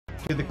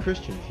To the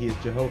Christians, he is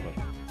Jehovah.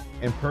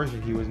 In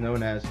Persia, he was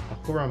known as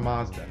Ahura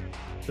Mazda,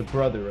 the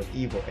brother of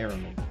evil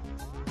Ahriman.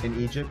 In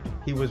Egypt,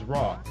 he was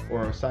Ra,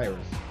 or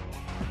Osiris.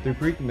 The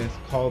Greek myths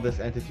call this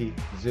entity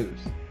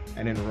Zeus,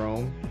 and in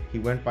Rome, he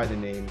went by the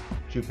name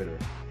Jupiter.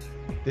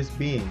 This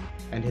being,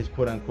 and his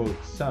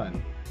quote-unquote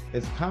son,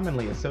 is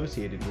commonly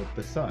associated with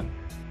the sun.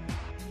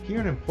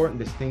 Here an important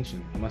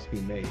distinction must be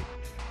made,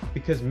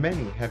 because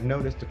many have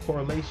noticed a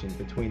correlation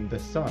between the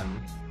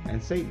sun and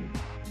Satan.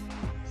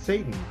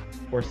 Satan,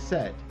 or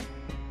Set,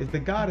 is the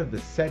god of the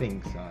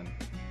setting sun,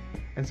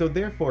 and so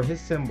therefore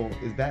his symbol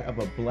is that of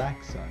a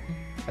black sun,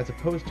 as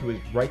opposed to his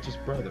righteous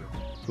brother,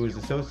 who is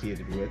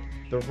associated with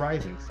the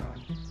rising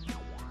sun.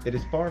 It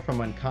is far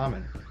from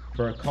uncommon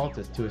for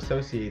occultists to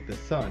associate the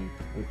sun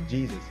with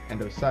Jesus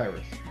and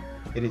Osiris.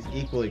 It is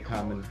equally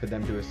common for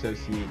them to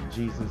associate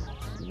Jesus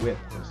with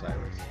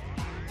Osiris.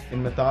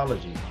 In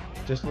mythology,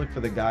 just look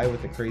for the guy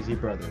with the crazy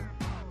brother,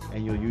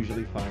 and you'll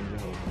usually find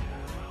Jehovah.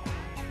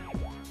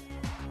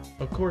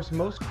 Of course,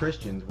 most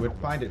Christians would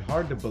find it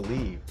hard to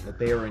believe that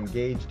they are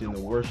engaged in the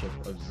worship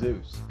of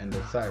Zeus and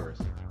Osiris,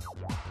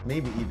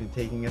 maybe even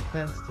taking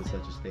offense to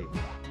such a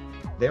statement.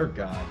 Their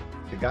God,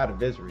 the God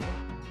of Israel,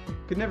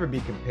 could never be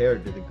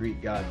compared to the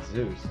Greek god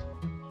Zeus.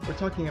 We're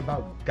talking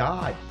about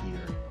God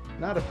here,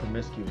 not a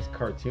promiscuous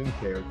cartoon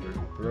character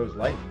who throws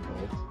lightning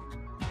bolts.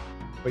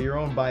 But your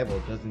own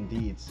Bible does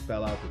indeed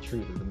spell out the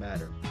truth of the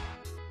matter.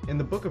 In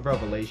the book of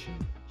Revelation,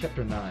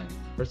 chapter 9,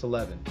 verse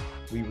 11,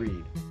 we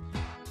read,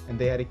 "And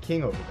they had a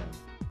king over them,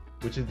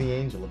 which is the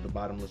angel of the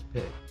bottomless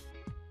pit,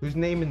 whose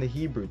name in the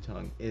Hebrew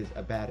tongue is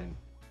Abaddon,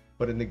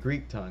 but in the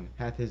Greek tongue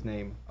hath his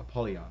name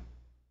Apollyon."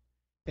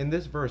 In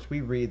this verse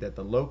we read that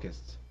the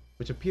locusts,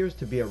 which appears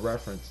to be a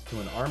reference to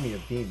an army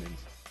of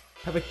demons,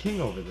 have a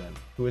king over them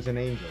who is an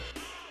angel.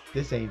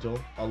 This angel,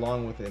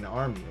 along with an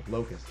army of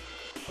locusts,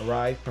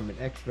 arrived from an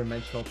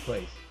extra-dimensional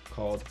place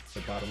called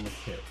the bottomless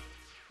pit.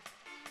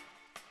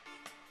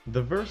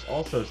 The verse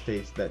also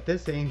states that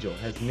this angel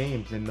has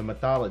names in the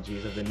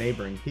mythologies of the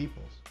neighboring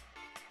peoples.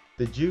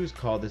 The Jews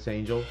call this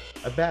angel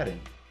Abaddon,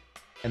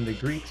 and the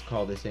Greeks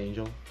call this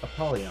angel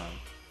Apollyon.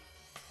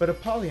 But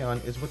Apollyon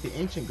is what the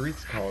ancient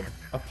Greeks called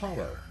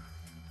Apollo,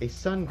 a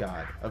sun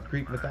god of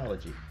Greek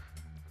mythology.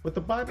 What the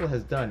Bible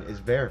has done is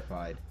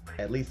verified,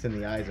 at least in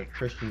the eyes of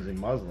Christians and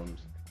Muslims,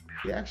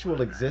 the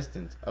actual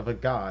existence of a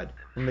god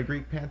from the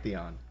Greek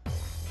pantheon.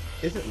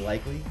 Is it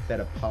likely that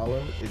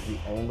Apollo is the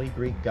only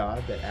Greek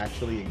god that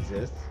actually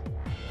exists?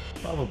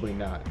 Probably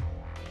not.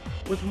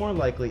 What's more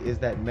likely is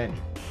that many,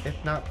 if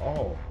not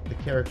all, the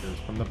characters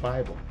from the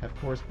Bible have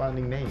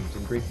corresponding names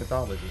in Greek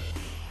mythology.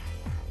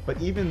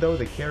 But even though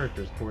the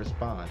characters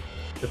correspond,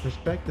 the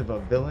perspective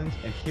of villains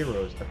and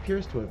heroes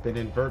appears to have been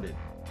inverted,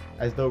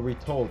 as though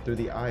retold through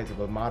the eyes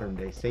of a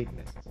modern-day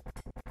Satanist.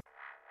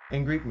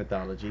 In Greek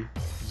mythology,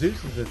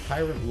 Zeus is the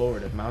tyrant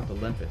lord of Mount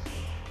Olympus,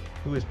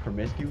 who is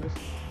promiscuous,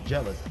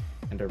 jealous,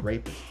 and a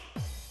rapist,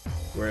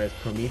 whereas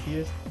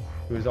Prometheus,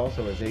 who is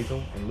also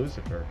Azazel and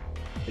Lucifer,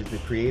 is the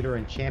creator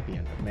and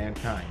champion of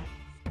mankind,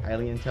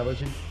 highly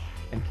intelligent,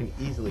 and can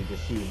easily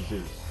deceive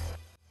Zeus.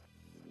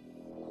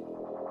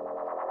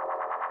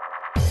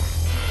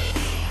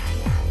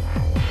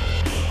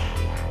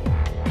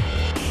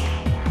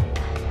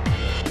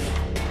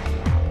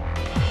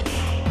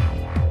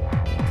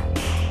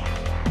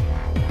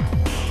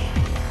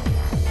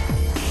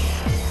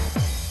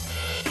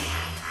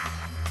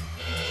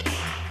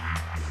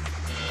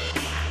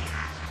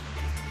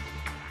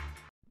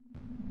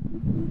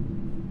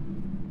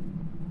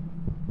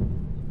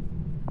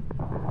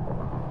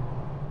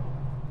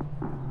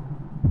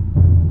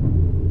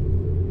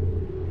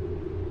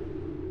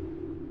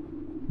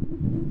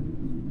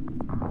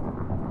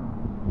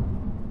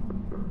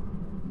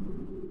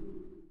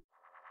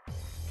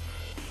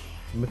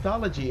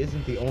 Mythology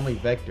isn't the only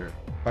vector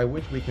by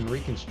which we can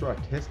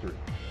reconstruct history.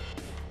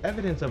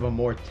 Evidence of a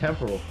more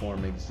temporal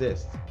form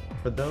exists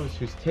for those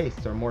whose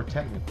tastes are more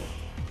technical.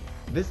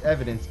 This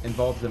evidence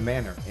involves the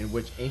manner in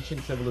which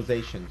ancient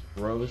civilizations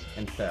rose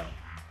and fell.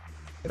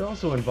 It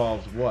also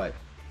involves what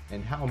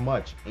and how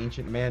much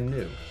ancient man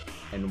knew,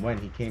 and when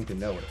he came to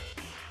know it.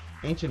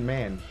 Ancient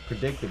man,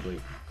 predictably,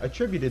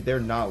 attributed their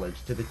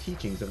knowledge to the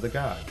teachings of the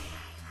gods.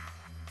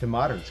 To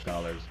modern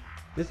scholars,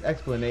 this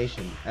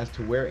explanation as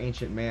to where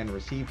ancient man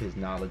received his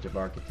knowledge of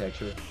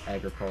architecture,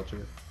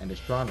 agriculture, and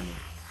astronomy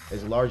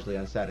is largely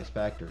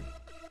unsatisfactory.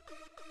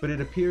 But it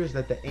appears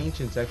that the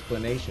ancients'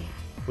 explanation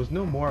was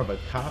no more of a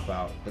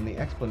cop-out than the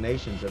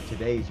explanations of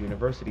today's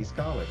university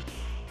scholars,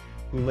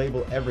 who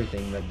label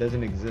everything that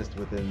doesn't exist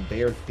within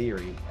their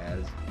theory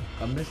as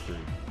a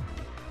mystery.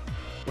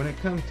 When it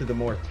comes to the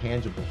more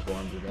tangible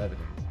forms of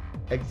evidence,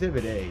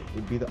 Exhibit A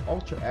would be the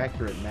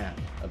ultra-accurate map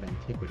of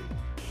antiquity.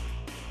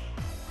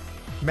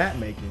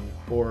 Mapmaking,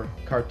 or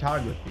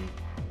cartography,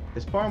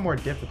 is far more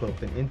difficult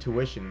than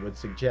intuition would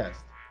suggest,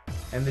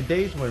 and the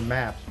days when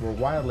maps were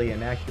wildly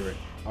inaccurate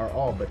are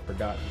all but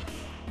forgotten.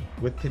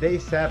 With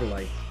today's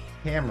satellites,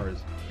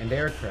 cameras, and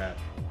aircraft,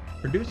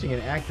 producing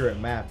an accurate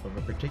map of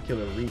a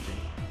particular region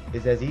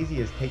is as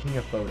easy as taking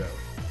a photo.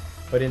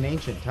 But in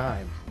ancient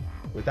times,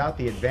 Without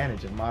the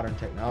advantage of modern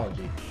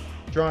technology,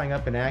 drawing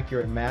up an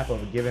accurate map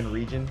of a given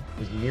region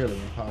was nearly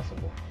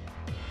impossible.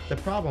 The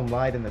problem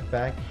lied in the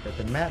fact that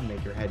the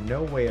mapmaker had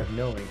no way of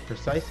knowing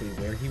precisely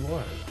where he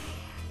was.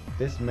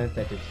 This meant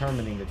that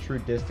determining the true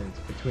distance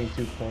between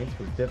 2 points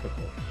was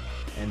difficult,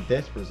 and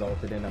this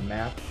resulted in a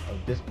map of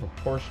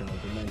disproportional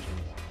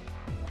dimensions.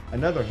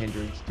 Another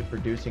hindrance to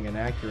producing an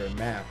accurate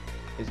map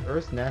is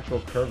Earth's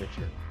natural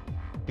curvature.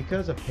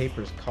 Because of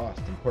paper's cost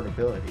and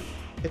portability,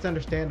 it's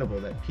understandable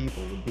that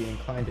people would be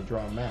inclined to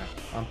draw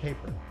maps on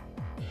paper.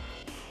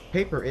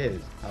 Paper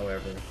is,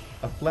 however,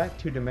 a flat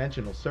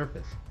two-dimensional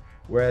surface,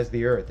 whereas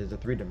the Earth is a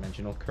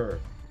three-dimensional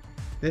curve.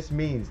 This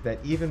means that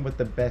even with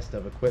the best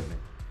of equipment,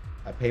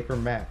 a paper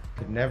map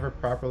could never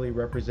properly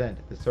represent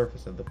the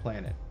surface of the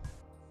planet.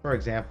 For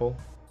example,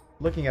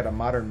 looking at a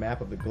modern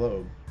map of the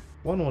globe,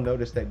 one will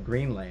notice that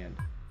Greenland,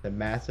 the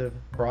massive,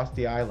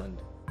 frosty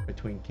island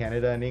between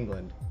Canada and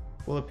England,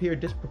 will appear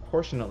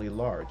disproportionately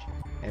large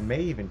and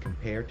may even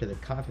compare to the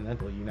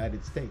continental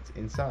United States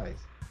in size.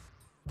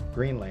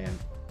 Greenland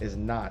is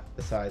not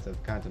the size of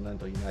the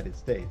continental United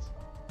States,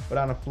 but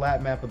on a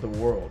flat map of the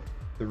world,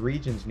 the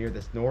regions near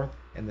the North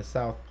and the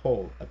South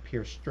Pole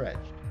appear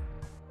stretched.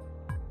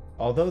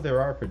 Although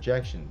there are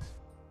projections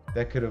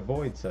that could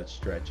avoid such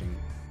stretching,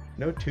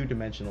 no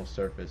two-dimensional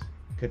surface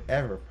could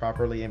ever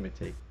properly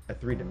imitate a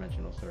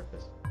three-dimensional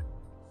surface.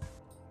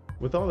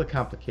 With all the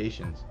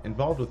complications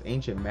involved with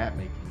ancient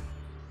mapmaking,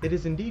 it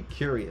is indeed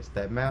curious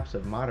that maps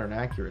of modern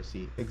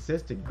accuracy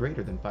existed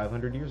greater than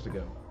 500 years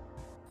ago.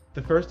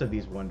 The first of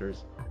these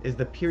wonders is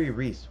the Piri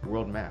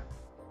world map,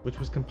 which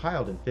was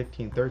compiled in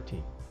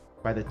 1513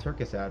 by the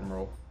Turkish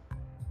admiral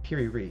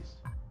Piri.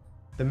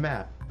 The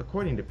map,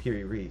 according to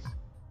Piri,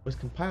 was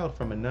compiled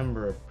from a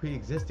number of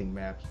pre-existing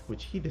maps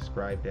which he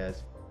described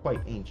as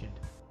quite ancient.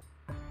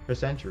 For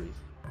centuries,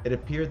 it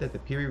appeared that the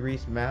Piri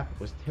map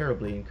was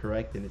terribly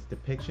incorrect in its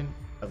depiction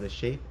of the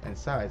shape and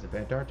size of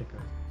Antarctica.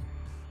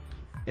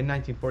 In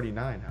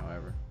 1949,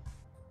 however,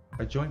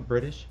 a joint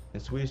British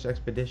and Swedish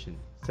expedition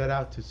set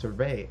out to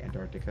survey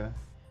Antarctica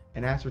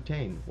and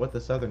ascertain what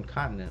the southern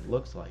continent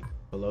looks like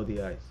below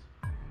the ice.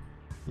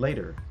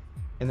 Later,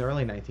 in the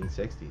early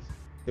 1960s,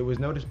 it was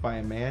noticed by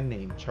a man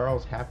named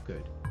Charles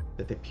Hapgood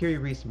that the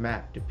Piri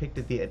map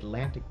depicted the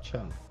Atlantic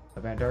chunk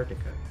of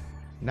Antarctica,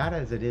 not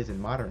as it is in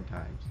modern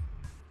times,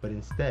 but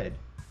instead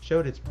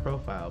showed its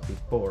profile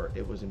before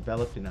it was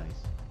enveloped in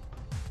ice.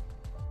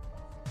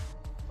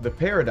 The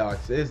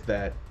paradox is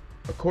that,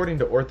 according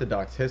to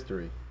Orthodox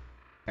history,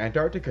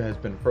 Antarctica has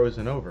been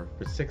frozen over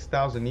for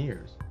 6,000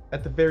 years,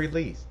 at the very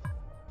least.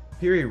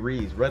 Piri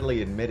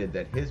readily admitted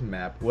that his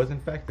map was in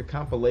fact a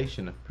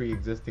compilation of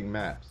pre-existing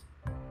maps.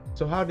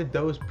 So how did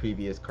those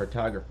previous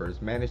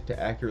cartographers manage to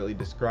accurately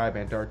describe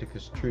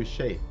Antarctica's true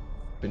shape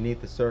beneath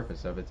the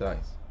surface of its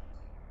ice?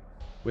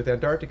 With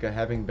Antarctica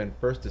having been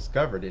first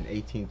discovered in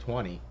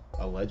 1820,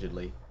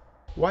 allegedly,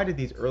 why did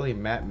these early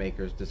map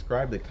makers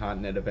describe the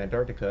continent of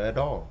Antarctica at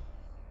all?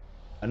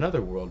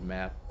 Another world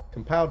map,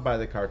 compiled by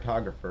the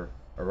cartographer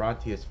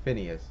Orontius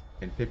Phineas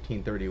in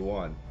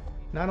 1531,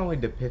 not only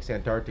depicts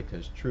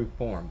Antarctica's true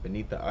form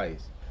beneath the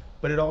ice,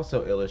 but it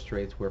also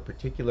illustrates where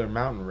particular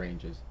mountain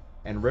ranges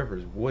and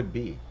rivers would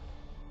be.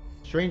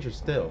 Stranger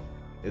still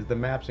is the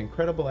map's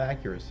incredible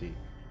accuracy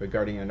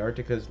regarding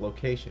Antarctica's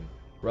location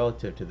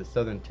relative to the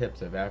southern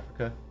tips of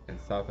Africa and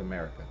South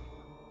America.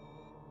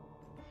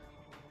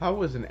 How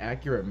was an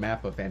accurate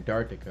map of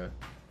Antarctica,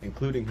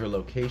 including her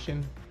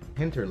location,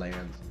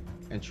 hinterlands,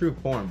 and true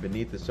form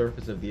beneath the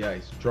surface of the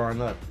ice,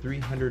 drawn up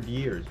 300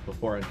 years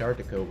before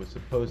Antarctica was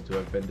supposed to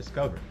have been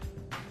discovered?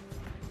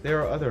 There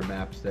are other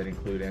maps that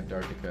include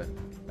Antarctica,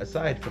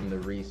 aside from the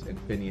Reis and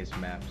Phineas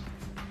maps,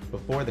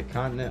 before the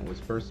continent was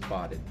first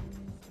spotted.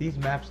 These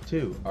maps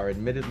too are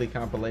admittedly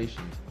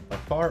compilations of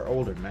far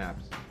older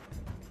maps.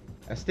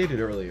 As stated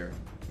earlier,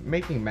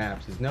 making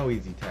maps is no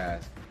easy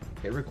task.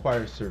 It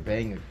requires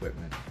surveying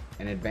equipment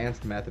and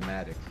advanced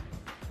mathematics.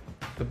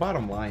 The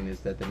bottom line is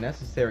that the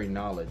necessary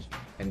knowledge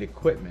and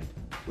equipment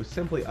was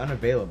simply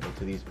unavailable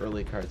to these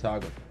early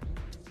cartographers.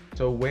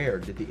 So where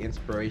did the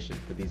inspiration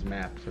for these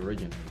maps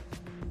originate?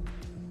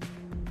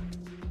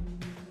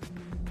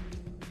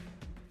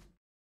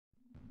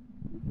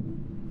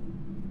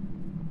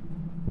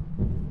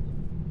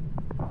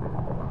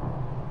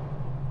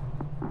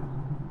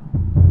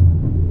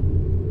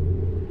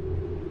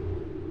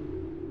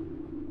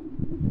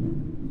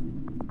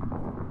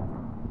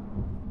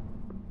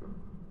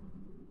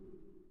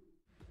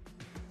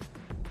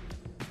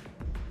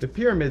 The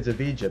pyramids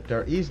of Egypt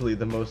are easily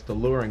the most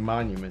alluring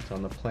monuments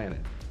on the planet.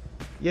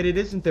 Yet it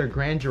isn't their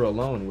grandeur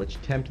alone which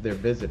tempt their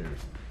visitors.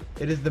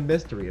 It is the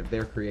mystery of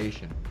their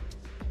creation.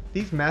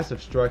 These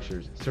massive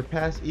structures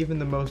surpass even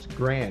the most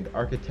grand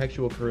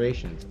architectural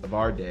creations of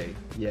our day,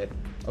 yet,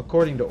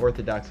 according to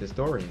Orthodox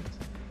historians,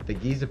 the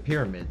Giza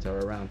pyramids are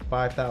around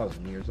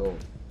 5,000 years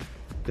old.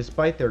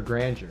 Despite their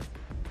grandeur,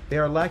 they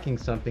are lacking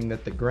something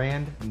that the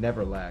grand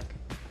never lack: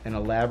 an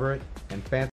elaborate and fanciful